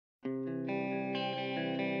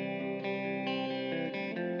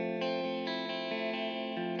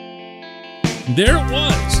There it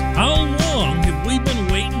was. How long have we been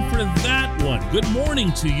waiting for that one? Good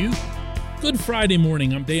morning to you. Good Friday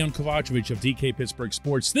morning. I'm Dejan Kovacevic of DK Pittsburgh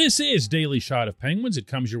Sports. This is Daily Shot of Penguins. It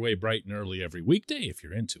comes your way bright and early every weekday if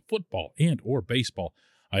you're into football and or baseball.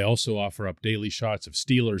 I also offer up daily shots of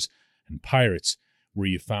Steelers and Pirates where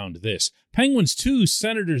you found this. Penguins 2,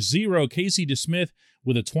 Senators 0. Casey DeSmith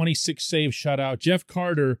with a 26-save shutout. Jeff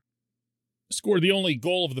Carter scored the only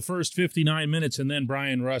goal of the first 59 minutes, and then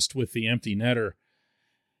Brian Rust with the empty netter.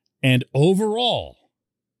 And overall,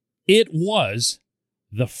 it was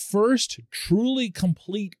the first truly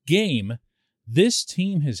complete game this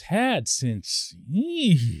team has had since,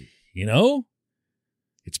 it's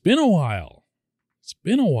been a while. It's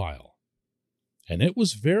been a while. And it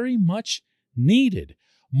was very much needed,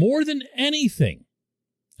 more than anything.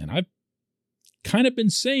 And I've kind of been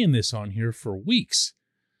saying this on here for weeks.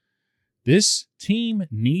 This team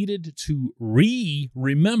needed to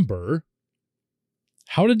remember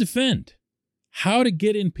how to defend, how to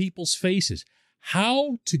get in people's faces,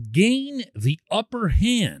 how to gain the upper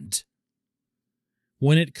hand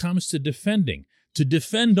when it comes to defending, to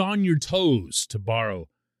defend on your toes, to borrow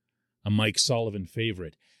a Mike Sullivan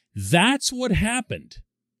favorite. That's what happened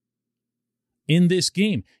in this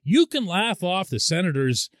game. You can laugh off the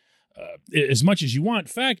Senators as much as you want.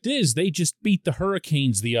 Fact is, they just beat the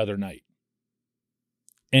Hurricanes the other night.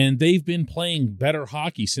 And they've been playing better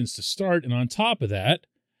hockey since the start. And on top of that,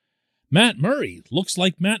 Matt Murray looks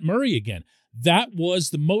like Matt Murray again. That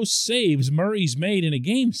was the most saves Murray's made in a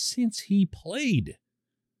game since he played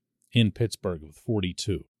in Pittsburgh with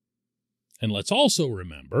 42. And let's also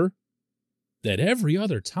remember that every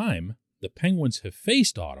other time the Penguins have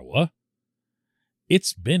faced Ottawa,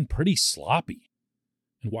 it's been pretty sloppy.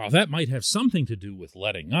 And while that might have something to do with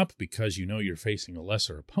letting up because you know you're facing a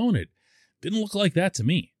lesser opponent, didn't look like that to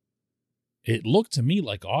me. It looked to me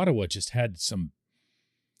like Ottawa just had some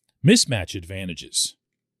mismatch advantages,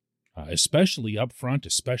 especially up front,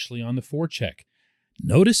 especially on the forecheck.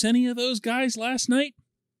 Notice any of those guys last night?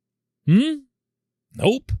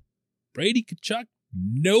 Nope. Brady Tkachuk?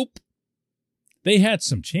 Nope. They had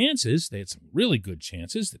some chances. They had some really good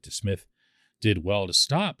chances that DeSmith did well to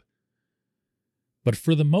stop. But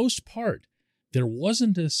for the most part, there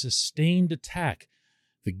wasn't a sustained attack.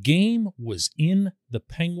 The game was in the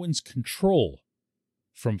Penguins' control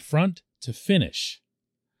from front to finish.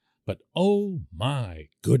 But oh my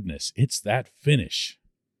goodness, it's that finish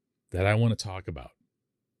that I want to talk about.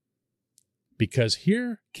 Because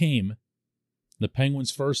here came the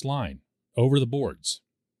Penguins' first line over the boards.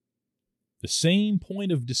 The same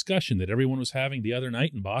point of discussion that everyone was having the other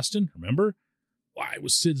night in Boston, remember? Why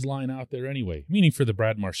was Sid's line out there anyway? Meaning for the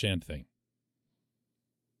Brad Marchand thing.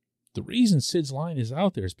 The reason Sid's line is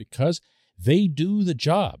out there is because they do the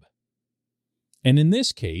job. And in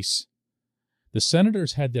this case, the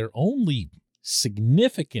Senators had their only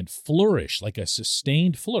significant flourish, like a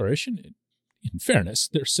sustained flourish. And in fairness,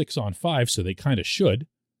 they're 6-on-5, so they kind of should.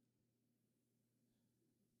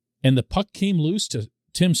 And the puck came loose to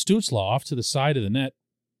Tim Stützle off to the side of the net.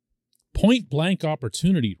 Point-blank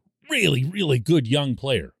opportunity. Really, really good young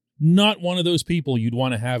player. Not one of those people you'd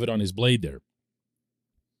want to have it on his blade there.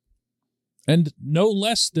 And no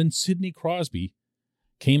less than Sidney Crosby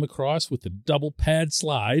came across with the double pad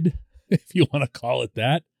slide, if you want to call it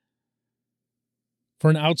that, for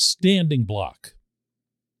an outstanding block.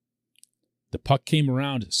 The puck came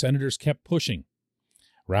around. Senators kept pushing.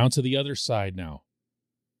 Round to the other side now.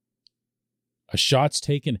 A shot's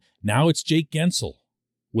taken. Now it's Jake Guentzel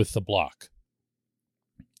with the block.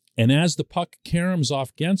 And as the puck caroms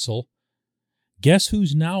off Guentzel, guess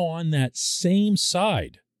who's now on that same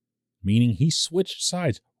side? Meaning he switched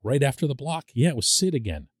sides right after the block. Yeah, it was Sid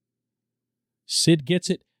again. Sid gets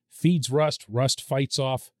it, feeds Rust. Rust fights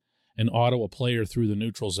off an Ottawa player through the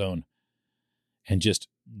neutral zone and just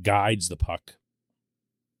guides the puck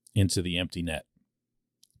into the empty net.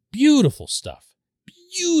 Beautiful stuff.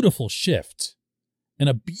 Beautiful shift. And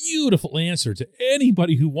a beautiful answer to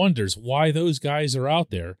anybody who wonders why those guys are out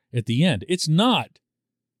there at the end. It's not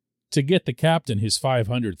to get the captain his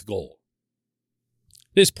 500th goal.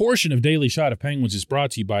 This portion of Daily Shot of Penguins is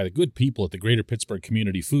brought to you by the good people at the Greater Pittsburgh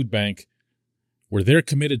Community Food Bank, where they're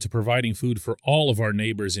committed to providing food for all of our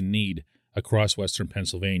neighbors in need across Western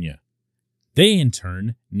Pennsylvania. They, in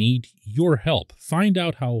turn, need your help. Find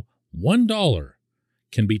out how $1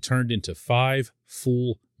 can be turned into 5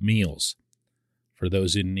 full meals for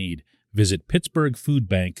those in need. Visit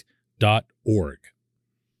pittsburghfoodbank.org.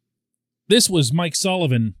 This was Mike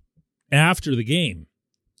Sullivan after the game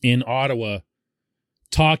in Ottawa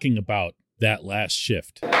talking about that last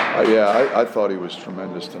shift. I thought he was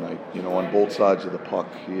tremendous tonight. You know, on both sides of the puck.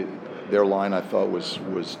 Their line, I thought,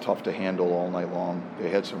 was tough to handle all night long. They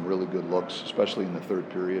had some really good looks, especially in the third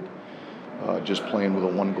period. Just playing with a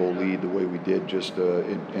 1-goal lead the way we did, just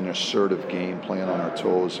an assertive game, playing on our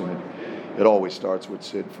toes. And it always starts with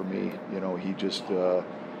Sid for me. You know,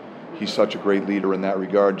 he's such a great leader in that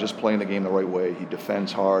regard, just playing the game the right way. He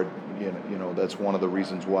defends hard. You know, that's one of the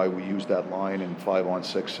reasons why we use that line in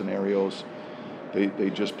 5-on-6 scenarios. They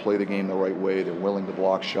just play the game the right way. They're willing to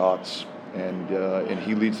block shots, and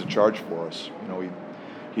he leads the charge for us. You know,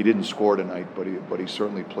 he didn't score tonight, but he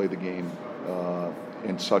certainly played the game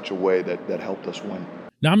in such a way that helped us win.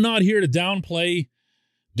 Now, I'm not here to downplay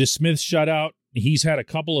DeSmith's shutout. He's had a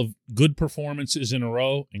couple of good performances in a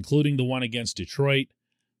row, including the one against Detroit.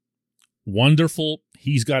 Wonderful.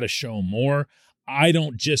 He's got to show more. I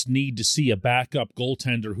don't just need to see a backup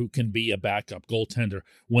goaltender who can be a backup goaltender.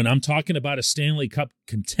 When I'm talking about a Stanley Cup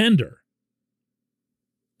contender,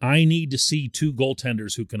 I need to see 2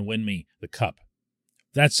 goaltenders who can win me the cup.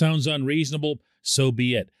 That sounds unreasonable, so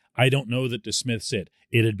be it. I don't know that DeSmith's it.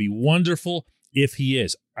 It'd be wonderful if he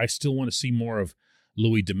is. I still want to see more of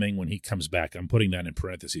Louis Domingue when he comes back. I'm putting that in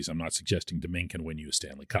parentheses. I'm not suggesting Domingue can win you a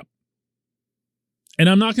Stanley Cup. And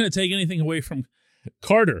I'm not going to take anything away from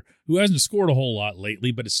Carter, who hasn't scored a whole lot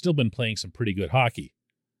lately, but has still been playing some pretty good hockey.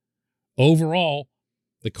 Overall,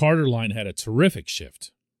 the Carter line had a terrific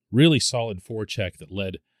shift. Really solid forecheck that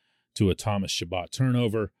led to a Thomas Chabot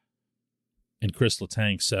turnover. And Chris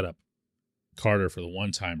Letang set up Carter for the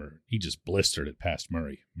one-timer. He just blistered it past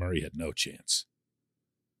Murray. Murray had no chance.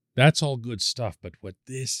 That's all good stuff, but what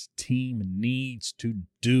this team needs to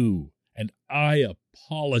do, and I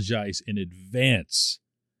apologize in advance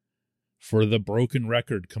for the broken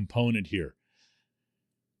record component here.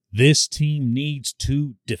 This team needs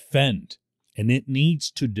to defend, and it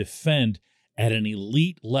needs to defend at an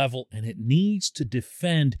elite level, and it needs to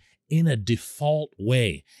defend in a default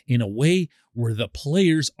way, in a way where the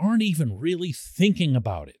players aren't even really thinking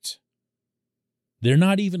about it. They're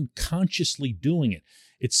not even consciously doing it.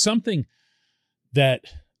 It's something that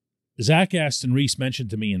Zach Aston Reese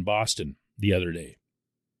mentioned to me in Boston the other day,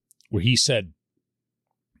 where he said,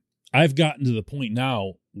 I've gotten to the point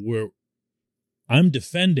now where I'm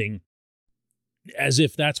defending as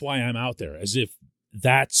if that's why I'm out there, as if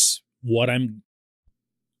that's what I'm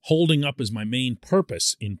holding up as my main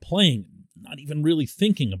purpose in playing, not even really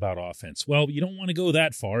thinking about offense. Well, you don't want to go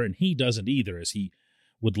that far, and he doesn't either, as he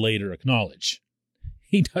would later acknowledge.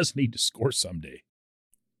 He does need to score someday.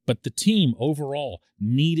 But the team overall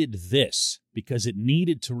needed this because it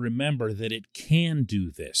needed to remember that it can do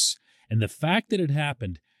this. And the fact that it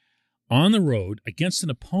happened on the road against an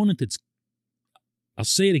opponent that's, I'll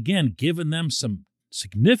say it again, given them some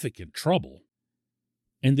significant trouble,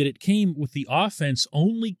 and that it came with the offense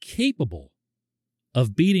only capable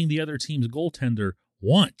of beating the other team's goaltender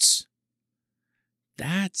once.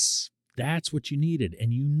 That's what you needed.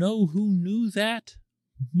 And you know who knew that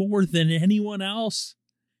more than anyone else?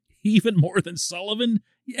 Even more than Sullivan?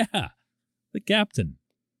 Yeah, the captain.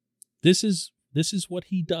 This is what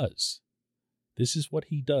he does. This is what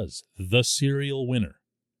he does. The serial winner.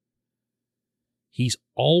 He's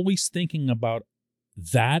always thinking about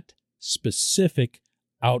that specific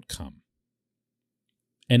outcome.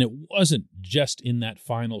 And it wasn't just in that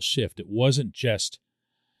final shift. It wasn't just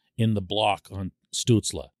in the block on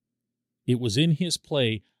Stützle. It was in his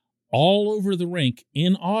play all over the rink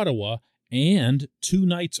in Ottawa and 2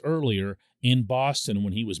 nights earlier in Boston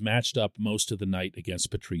when he was matched up most of the night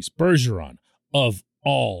against Patrice Bergeron. Of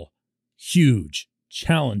all huge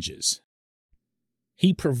challenges,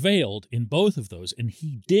 he prevailed in both of those, and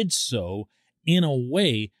he did so in a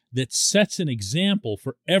way that sets an example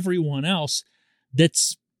for everyone else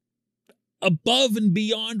that's above and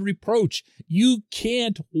beyond reproach. You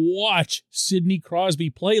can't watch Sidney Crosby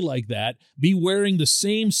play like that, be wearing the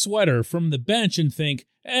same sweater from the bench and think,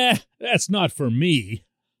 that's not for me.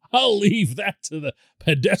 I'll leave that to the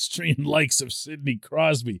pedestrian likes of Sidney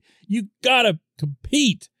Crosby. You gotta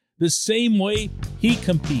compete the same way he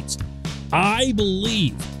competes. I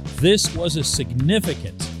believe this was a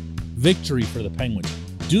significant victory for the Penguins.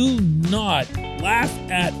 Do not laugh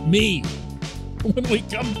at me when we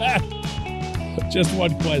come back. Just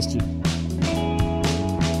one question.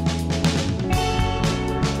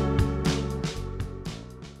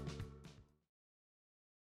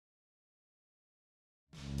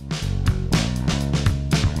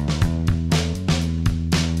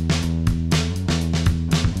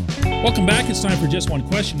 Welcome back. It's time for Just One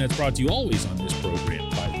Question. That's brought to you always on this program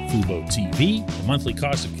by Fubo TV. The monthly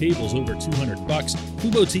cost of cable is over $200.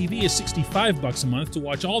 Fubo TV is $65 a month to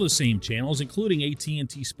watch all the same channels, including AT&T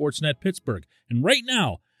Sportsnet Pittsburgh. And right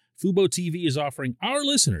now, Fubo TV is offering our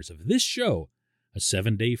listeners of this show a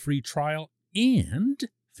 7-day free trial and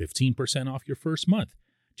 15% off your first month.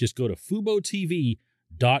 Just go to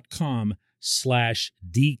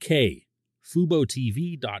FuboTV.com/DK.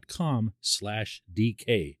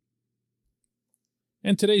 FuboTV.com/DK.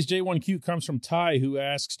 And today's J1Q comes from Ty, who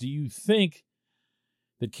asks, do you think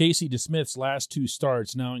that Casey DeSmith's last 2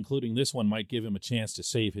 starts, now including this one, might give him a chance to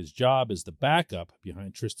save his job as the backup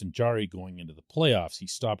behind Tristan Jarry going into the playoffs? He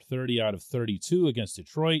stopped 30 out of 32 against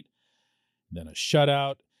Detroit, then a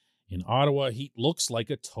shutout. In Ottawa, he looks like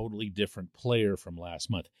a totally different player from last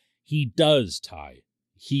month. He does, Ty.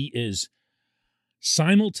 He is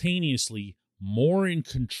simultaneously more in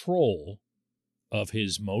control of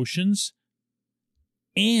his motions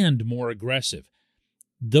and more aggressive.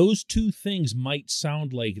 Those two things might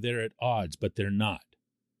sound like they're at odds, but they're not.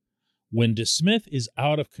 When DeSmith is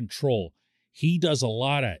out of control, he does a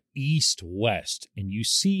lot of east-west, and you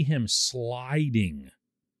see him sliding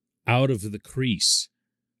out of the crease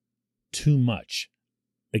too much.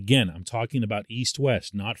 Again, I'm talking about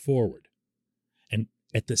east-west, not forward. And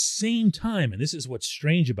at the same time, and this is what's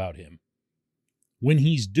strange about him, when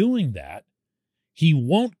he's doing that, he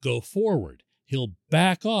won't go forward. He'll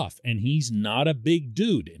back off, and he's not a big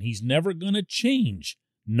dude, and he's never going to change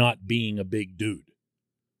not being a big dude.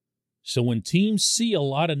 So when teams see a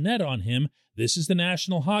lot of net on him, this is the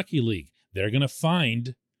National Hockey League. They're going to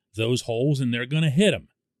find those holes, and they're going to hit them.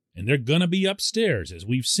 And they're going to be upstairs, as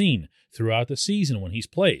we've seen throughout the season when he's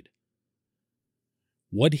played.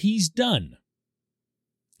 What he's done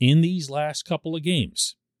in these last couple of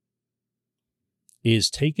games is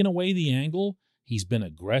taken away the angle. He's been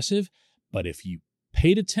aggressive. But if you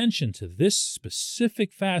paid attention to this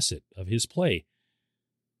specific facet of his play,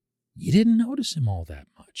 you didn't notice him all that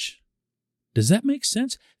much. Does that make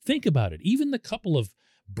sense? Think about it. Even the couple of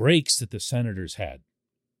breaks that the Senators had,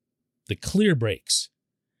 the clear breaks,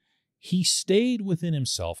 he stayed within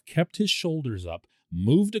himself, kept his shoulders up,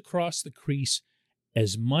 moved across the crease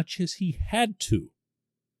as much as he had to,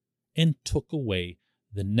 and took away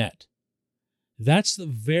the net. That's the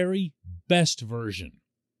very best version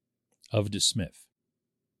of DeSmith.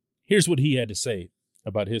 Here's what he had to say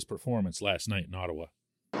about his performance last night in Ottawa.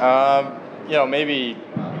 Maybe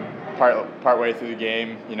part way through the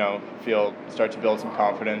game, start to build some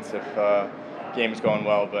confidence if game is going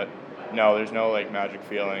well. But no, there's no magic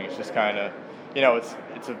feeling. It's just kind of,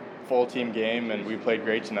 it's a full team game, and we played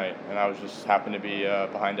great tonight. And I was just happen to be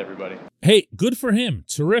behind everybody. Hey, good for him.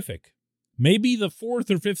 Terrific. Maybe the 4th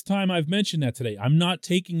or 5th time I've mentioned that today. I'm not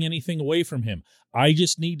taking anything away from him. I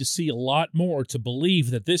just need to see a lot more to believe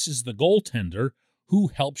that this is the goaltender who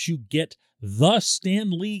helps you get the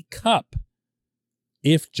Stanley Cup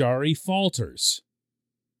if Jarry falters.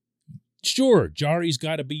 Sure, Jarry's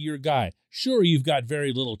got to be your guy. Sure, you've got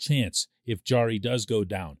very little chance if Jarry does go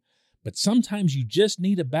down. But sometimes you just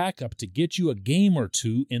need a backup to get you a game or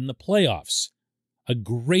two in the playoffs. A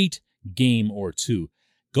great game or two.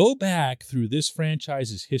 Go back through this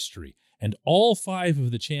franchise's history and all 5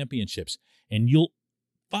 of the championships, and you'll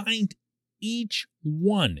find each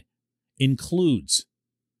one includes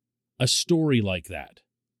a story like that,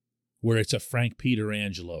 where it's a Frank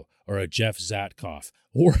Pietrangelo or a Jeff Zatkoff,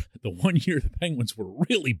 or the one year the Penguins were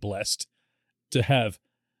really blessed to have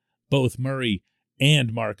both Murray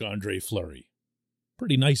and Marc-Andre Fleury.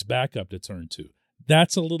 Pretty nice backup to turn to.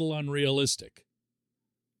 That's a little unrealistic.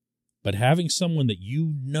 But having someone that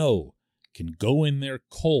you know can go in there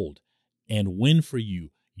cold and win for you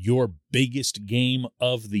your biggest game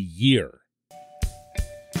of the year,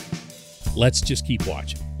 let's just keep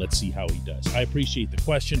watching. Let's see how he does. I appreciate the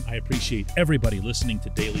question. I appreciate everybody listening to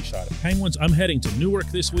Daily Shot of Penguins. I'm heading to Newark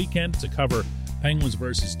this weekend to cover Penguins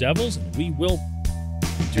versus Devils, and we will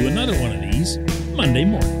do another one of these Monday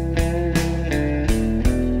morning.